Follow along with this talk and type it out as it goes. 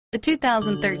The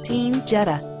 2013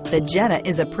 Jetta. The Jetta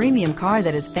is a premium car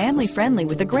that is family-friendly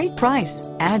with a great price,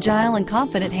 agile and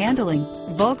confident handling.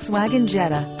 Volkswagen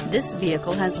Jetta. This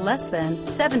vehicle has less than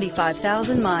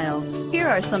 75,000 miles. Here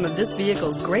are some of this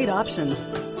vehicle's great options: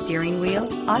 steering wheel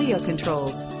audio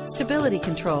controls, stability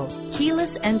control,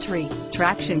 keyless entry,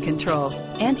 traction control,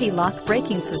 anti-lock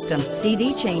braking system,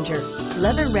 CD changer,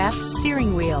 leather-wrapped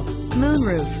steering wheel,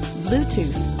 moonroof,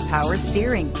 Bluetooth, power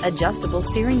steering, adjustable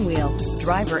steering wheel,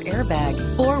 driver airbag,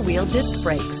 four-wheel disc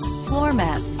brakes, floor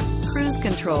mats, cruise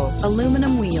control,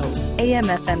 aluminum wheels,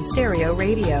 AM/FM stereo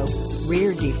radio,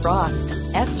 rear defrost,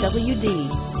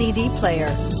 FWD, CD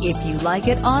player. If you like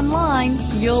it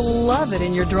online, you'll love it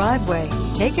in your driveway.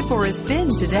 Take it for a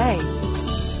spin today.